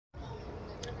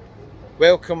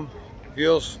Welcome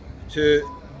viewers to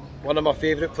one of my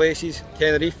favourite places,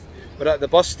 Tenerife. We're at the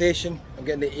bus station. I'm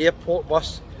getting the airport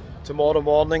bus tomorrow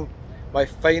morning. My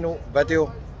final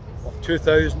video of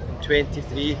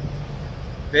 2023.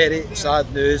 Very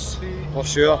sad news for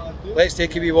sure. Let's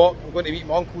take a wee walk. I'm going to meet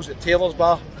my uncles at Taylor's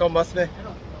Bar. Come with me.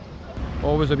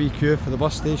 Always a wee queue for the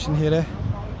bus station here, eh?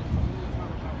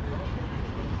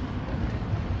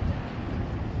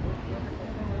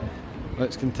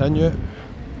 Let's continue.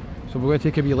 So we're going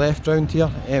to take a wee left round here.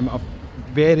 I've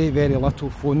very little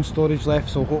phone storage left,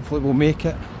 so hopefully we'll make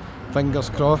it. Fingers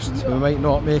crossed. We might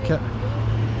not make it.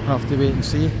 Have to wait and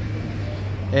see.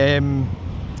 I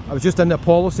was just in the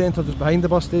Apollo Centre just behind the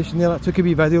bus station there. I took a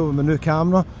wee video with my new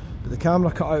camera, but the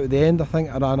camera cut out at the end. I think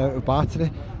I ran out of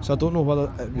battery, so I don't know whether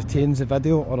it retains the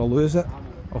video or I lose it.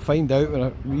 I'll find out when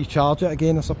I recharge it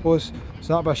again, I suppose.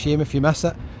 So that'd be a shame if you miss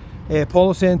it.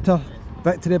 Apollo Centre,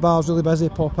 Victory Bar's really busy.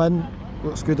 Pop in,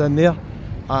 looks good in there.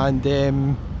 And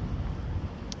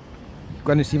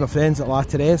going to see my friends at La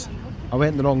Therese. I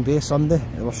went the wrong day, Sunday,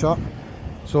 they were shut.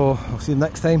 So I'll see you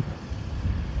next time.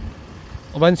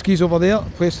 Lewinsky's over there,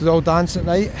 place we all dance at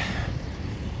night.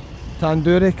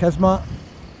 Tandoori, Kismat,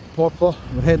 Poplar.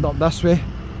 We're heading up this way.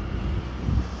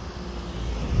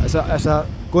 It's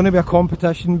going to be a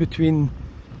competition between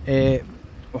my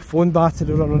phone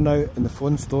battery running out and the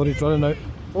phone storage running out.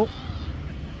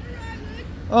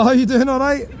 Oh, how are you doing? All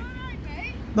right?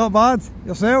 Not bad.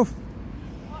 Yourself?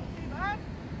 Not too bad.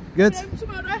 Good.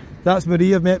 That's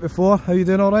Marie I've met before. How are you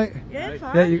doing? All right? Yeah,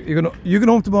 fine. Yeah, you going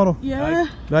home tomorrow? Yeah.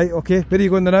 Right. Okay. Where are you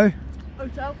going now?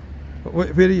 Hotel. Where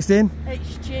are you staying?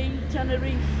 HG,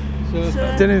 Tenerife.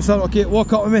 Tenerife. Okay,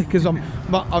 walk up with me because I've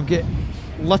got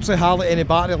literally hardly any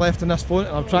battery left in this phone,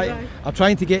 and I'm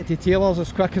trying to get to Taylor's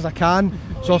as quick as I can.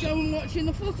 So you going watching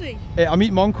the footy? I'm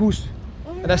meeting my uncles,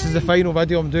 and this is the final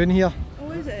video I'm doing here.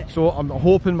 Oh, is it? So I'm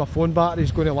hoping my phone battery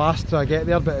is going to last till I get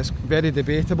there, but it's very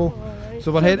debatable.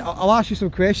 So we're heading. I'll ask you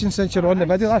some questions since you're on the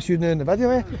video. That's you doing the video,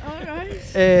 eh?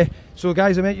 Alright. So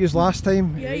guys, I met you last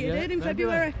time. Yeah, you did in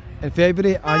February. In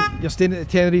February, and you're staying at the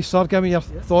Tenerife. Sir, give me your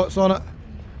thoughts on it.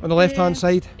 On the left hand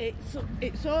side.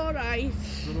 It's alright.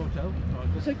 Good hotel.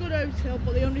 It's a good hotel,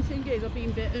 but the only thing is I've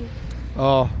been bitten.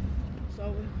 Oh.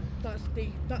 So that's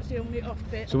the only off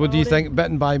bit. So what do you think?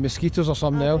 Bitten by mosquitoes or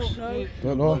something else?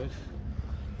 Don't know.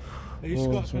 Are you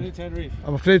Scotsman in Tenerife?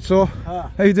 I'm afraid so.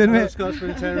 How you doing, mate? Scotsman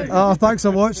in Tenerife. Oh, thanks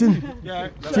for watching. Yeah.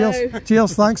 Cheers.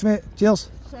 Cheers. Thanks, mate. Cheers.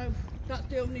 So that's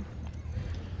the only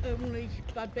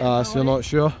bad bit. So you're not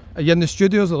sure. Are you in the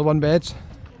studios or the one beds?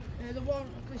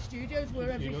 The studios where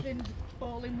everything's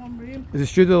all in one room. Is the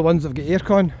studio the ones that have got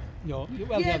aircon? No.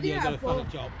 Well, yeah, they have, got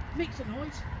a job. Makes a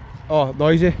noise. Oh,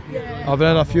 noisy? Yeah. I've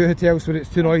been in a few hotels where it's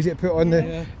too noisy to put on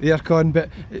the aircon, but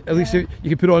at least you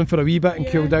can put it on for a wee bit and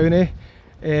cool down, eh?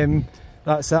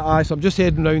 That's it, so I'm just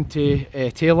heading round to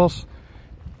Taylor's.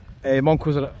 My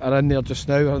uncles are in there just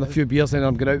now, we're having a few beers and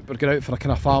we're going out for a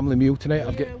kind of family meal tonight.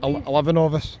 I've got 11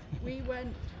 of us. We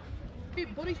went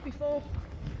buddies before.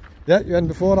 Yeah, you in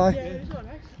before, aye? Yeah, it was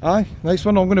alright. Aye, nice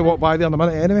one. I'm going to walk by there in a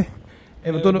minute anyway.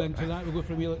 Tonight we'll go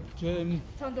for a meal at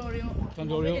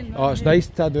Tandoori. Oh, it's nice,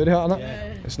 Tandoori Hut, isn't it?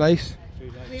 Yeah. It's nice.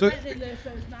 We went in there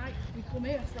first night, we come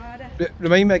here Friday.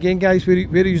 Remind me again, guys, where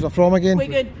are you from again?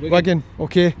 Wigan,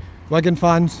 okay. Wigan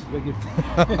fans. Wigan.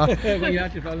 Man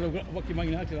United fans. What can Man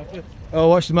United after? Oh,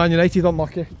 watch the Man United,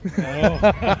 unlucky.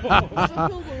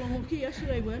 Liverpool were unlucky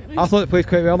yesterday, weren't they? I thought they played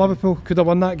quite well, Liverpool. Could have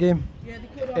won that game. Yeah,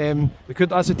 they could have.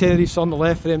 That's the Tenerife on the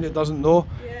left for them that doesn't know.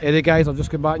 Yeah. The guys have just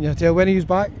come back in your hotel. When are you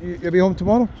back? You'll be home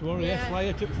tomorrow? Tomorrow, yeah.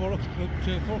 Flyer took 4 o'clock.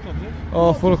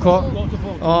 Oh, 4 o'clock.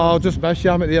 Oh, I'll just miss you.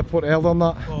 I'm at the airport earlier than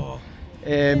that. Oh.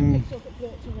 Picked up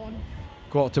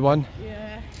at 1:15.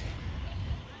 Yeah.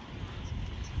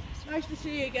 Nice to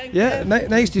see you again. Yeah,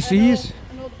 nice to see you.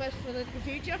 And all the best for the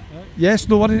future. Yes,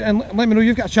 no worries. And let me know,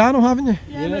 you've got a channel, haven't you?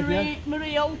 Yeah,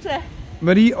 Marie Alta.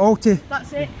 Marie Alta.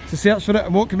 That's it. So search for it,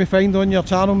 and what can we find on your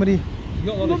channel, Marie? You've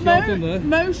got a lot of stuff in there.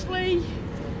 Mostly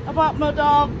about my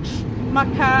dogs, my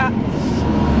cats,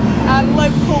 and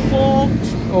local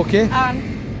walks. Okay.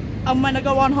 And when I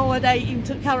go on holiday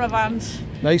into caravans.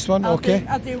 Nice one, okay.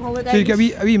 I do holidays. So you get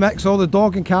a wee mix, all the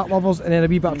dog and cat lovers, and then a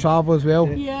wee bit of travel as well.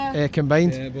 Yeah.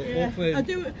 Combined. Yeah, but hopefully,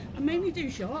 I mainly do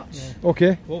shorts. Yeah.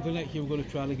 Okay. Hopefully next year we're going to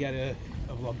try to get a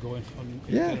vlog going on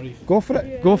Tenerife. Go for it.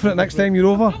 Yeah. Go for it next time you're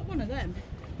over. I've got one of them.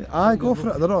 Aye, go for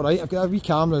it. They're all right. I've got a wee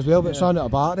camera as well, but it's running out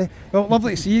of battery. Well,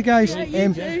 lovely to see you guys. Yeah,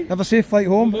 you too. Have a safe flight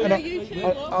home. Yeah, you too.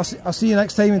 I'll see you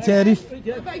next time in Tenerife.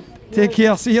 Bye. Take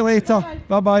care. See you later.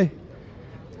 Bye bye.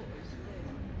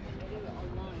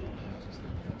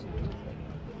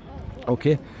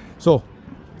 Okay, so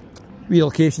wee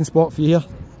location spot for you here.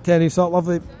 Tenerife, so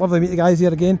lovely to meet the guys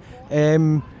here again.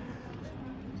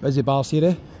 Busy bars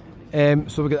here,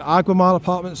 so we've got the Aguamar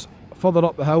apartments. Further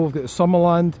up the hill we've got the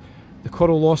Summerland, the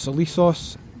Coral Los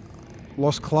Alisos,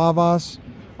 Los Clavas.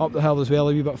 Up the hill as well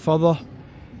a wee bit further.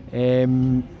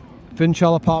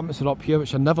 Funchal apartments are up here,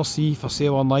 which I never see for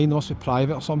sale online. They must be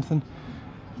private or something.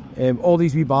 All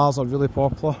these wee bars are really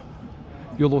popular.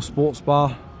 Yolo Sports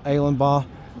Bar, Island Bar,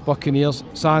 Buccaneers,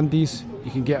 Sandy's.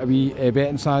 You can get a wee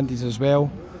betting Sandy's as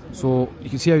well. So you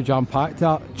can see how jam-packed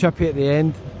that. Chippy at the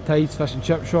end, Tides Fish and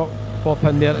Chip Shop. Pop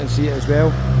in there and see it as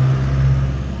well.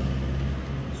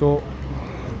 So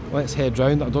let's head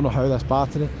round. I don't know how this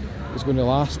battery is going to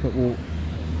last, but we'll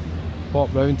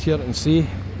pop round here and see.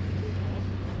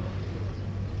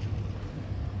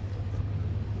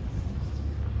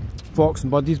 Fox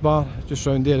and Buddy's Bar just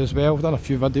round there as well. We've done a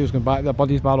few videos going back there.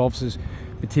 Buddy's Bar obviously has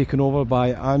been taken over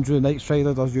by Andrew, Night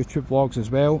Strider, does YouTube vlogs as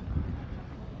well.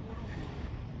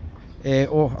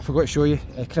 Oh, I forgot to show you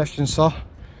Christian Sir.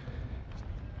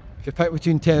 If you pick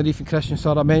between Tenerife and Christian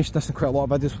Sir, I mentioned this in quite a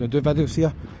lot of videos when I do videos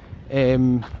here.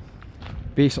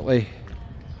 Basically,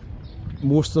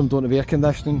 most of them don't have air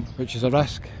conditioning, which is a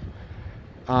risk.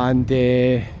 And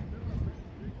the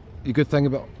good thing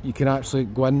about you can actually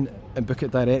go in and book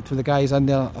it direct with the guys in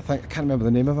there. I can't remember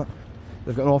the name of it.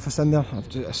 They've got an office in there.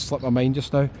 I've slipped my mind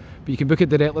just now. But you can book it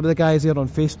directly with the guys there on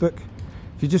Facebook.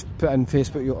 If you just put in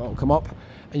Facebook, it'll come up,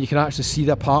 and you can actually see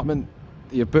the apartment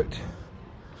that you're booked.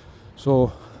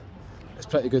 So it's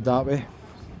pretty good that way.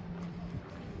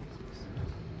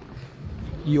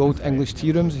 Ye Old English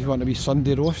tea rooms, if you want a wee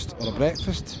Sunday roast or a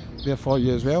breakfast, there for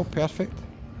you as well. Perfect.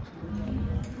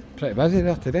 Pretty busy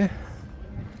there today.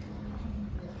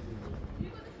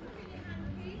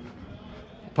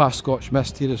 Past Scotch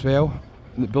Mist here as well,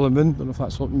 and the Bull and Moon, don't know if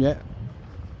that's open yet.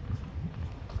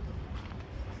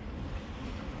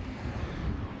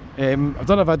 I've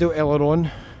done a video earlier on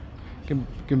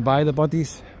going by the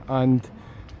Buddies and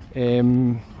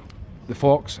the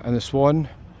Fox and the Swan.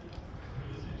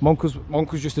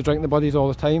 Monkos used to drink the Buddies all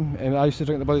the time, and I used to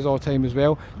drink the Buddies all the time as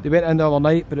well. They went in the other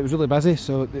night, but it was really busy,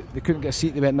 so they couldn't get a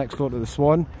seat. They went next door to the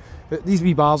Swan. But these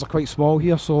wee bars are quite small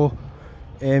here, so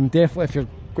definitely if you're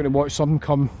going to watch something,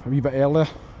 come a wee bit earlier.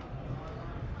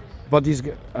 Buddies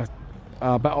got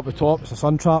a bit up the top. It's a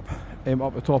sun trap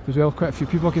up the top as well. Quite a few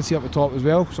people can see up the top as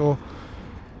well. So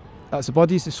that's the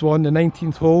Buddies, the Swan, the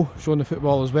 19th hole, showing the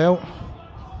football as well.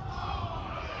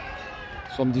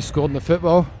 Somebody scored in the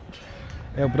football.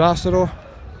 El Bracero.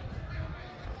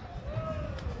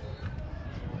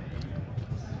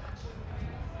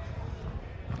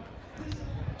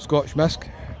 Scotch Mist.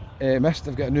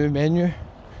 They've got a new menu.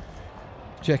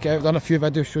 Check it out. I've done a few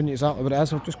videos showing you exactly what it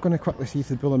is. I'm just going to quickly see if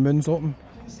the Bull and Moon's open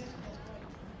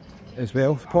as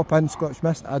well. Pop in Scotch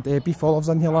Mist. I had beef olives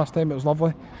in here last time, it was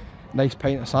lovely. Nice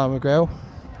pint of San Miguel.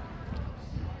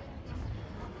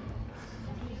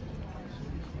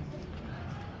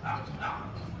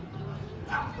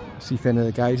 See if any of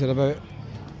the guys are about.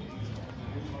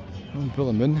 Oh, Bull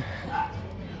and Moon.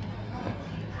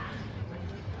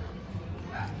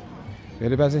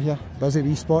 Very busy here. Busy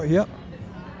wee spot here.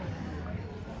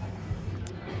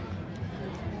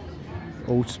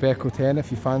 Old Speckle 10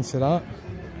 if you fancy that.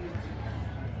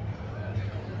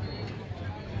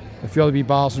 A few other wee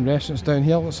bars and restaurants down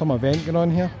here. There's some event going on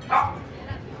here.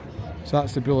 So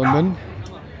that's the Bull and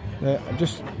Moon. I'm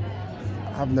just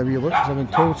having a wee look because I've been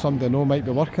told somebody I know might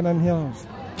be working in here. I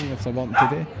don't know if they're working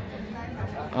today.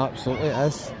 Absolutely it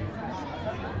is.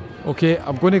 Okay,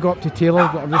 I'm going to go up to Taylor,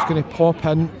 but I'm just going to pop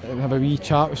in and have a wee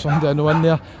chat with somebody I know in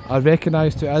there. I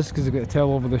recognise who it is because I've got to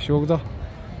tell over the shoulder.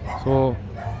 So,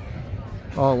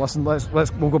 oh listen,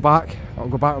 we'll go back. I'll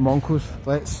go back to my uncle's.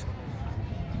 Let's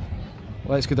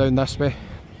go down this way.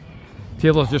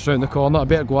 Taylor's just round the corner. I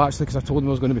better go actually because I told him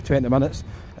it was going to be 20 minutes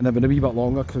and I've been a wee bit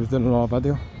longer because I was doing another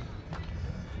video.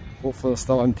 Hopefully they're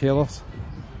still in Taylor's.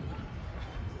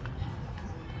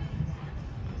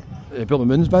 Bull and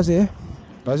Moon's busy, eh?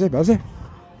 Busy.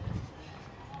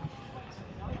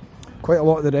 Quite a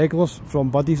lot of the regulars from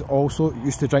Buddies also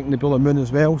used to drink in the Bull and Moon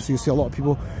as well, so you see a lot of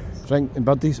people drink in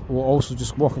Buddies will also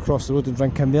just walk across the road and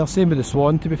drink in there. Same with the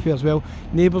Swan, to be fair as well.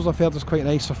 Neighbours I've heard is quite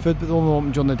nice for food, but they're only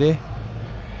open during the day.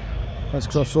 Let's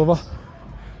cross over.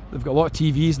 They've got a lot of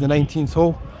TVs in the 19th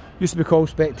hole. Used to be called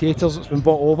Spectators, it's been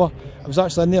bought over. I was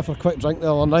actually in there for a quick drink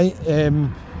the other night,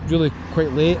 really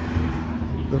quite late.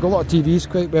 They've got a lot of TVs,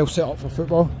 quite well set up for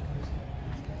football.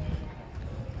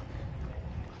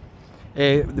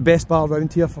 The best bar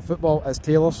around here for football is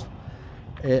Taylor's.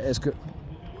 It's got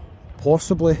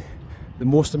possibly the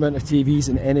most amount of TVs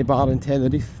in any bar in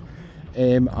Tenerife,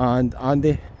 and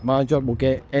Andy, manager, will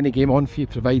get any game on for you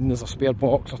providing there's a spare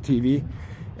box or TV.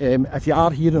 If you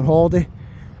are here on holiday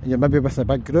and you're maybe with a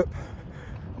big group,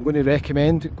 I'm going to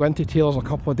recommend going to Taylor's a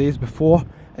couple of days before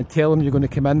and tell them you're going to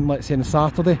come in, let's say on a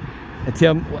Saturday, and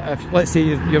tell them, if, let's say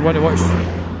you want to watch,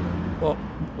 well,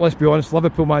 let's be honest,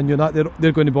 Liverpool, Man United,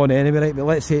 they're going to be on anyway, right? But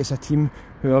let's say it's a team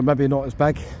who are maybe not as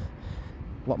big,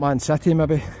 like Man City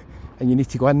maybe, and you need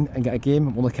to go in and get a game.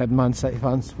 I'm only kidding, Man City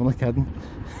fans, I'm only kidding.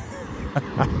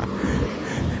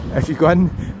 If you go in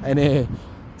and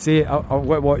say I want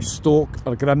to watch Stoke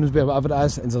or Grimsby or whatever it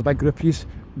is, and there's a big group of you,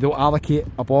 they'll allocate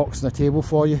a box and a table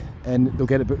for you and they'll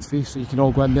get it booked free, so you can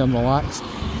all go in there and relax.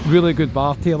 Really good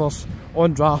bar, Taylor's.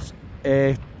 On draft,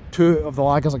 2 of the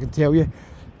lagers I can tell you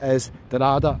is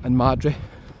Dorada and Madre.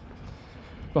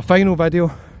 My final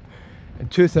video in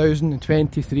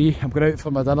 2023, I'm going out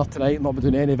for my dinner tonight and not be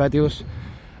doing any videos,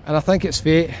 and I think it's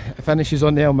fate. It finishes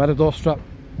on the El Mirador strip,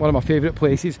 one of my favourite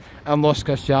places, and Los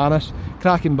Cristianos.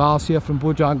 Cracking bars here from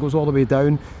Bojangles all the way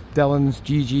down, Dylan's,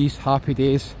 GG's, Happy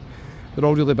Days. They're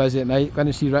all really busy at night. Going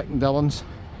to see Rick and Dylan's.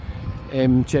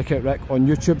 Check out Rick on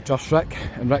YouTube, Just Rick,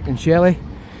 and Rick and Shelley.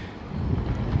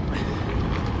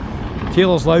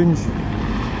 Taylor's Lounge,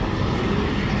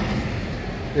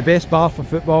 the best bar for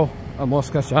football in Los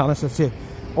Cristianos, I'd say.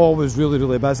 Always really,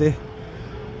 really busy.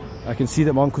 I can see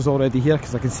that my uncle's already here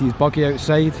because I can see his buggy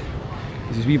outside.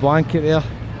 There's his wee blanket there.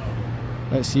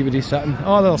 Let's see where he's sitting.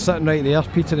 Oh, they're sitting right there.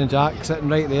 Peter and Jack sitting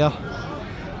right there.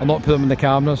 I'll not put them in the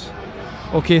cameras.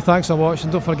 Okay, thanks for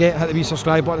watching. Don't forget, hit the wee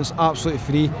subscribe button, it's absolutely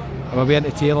free. And we'll be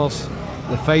into Taylor's,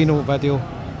 the final video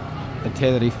in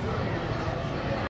Tenerife.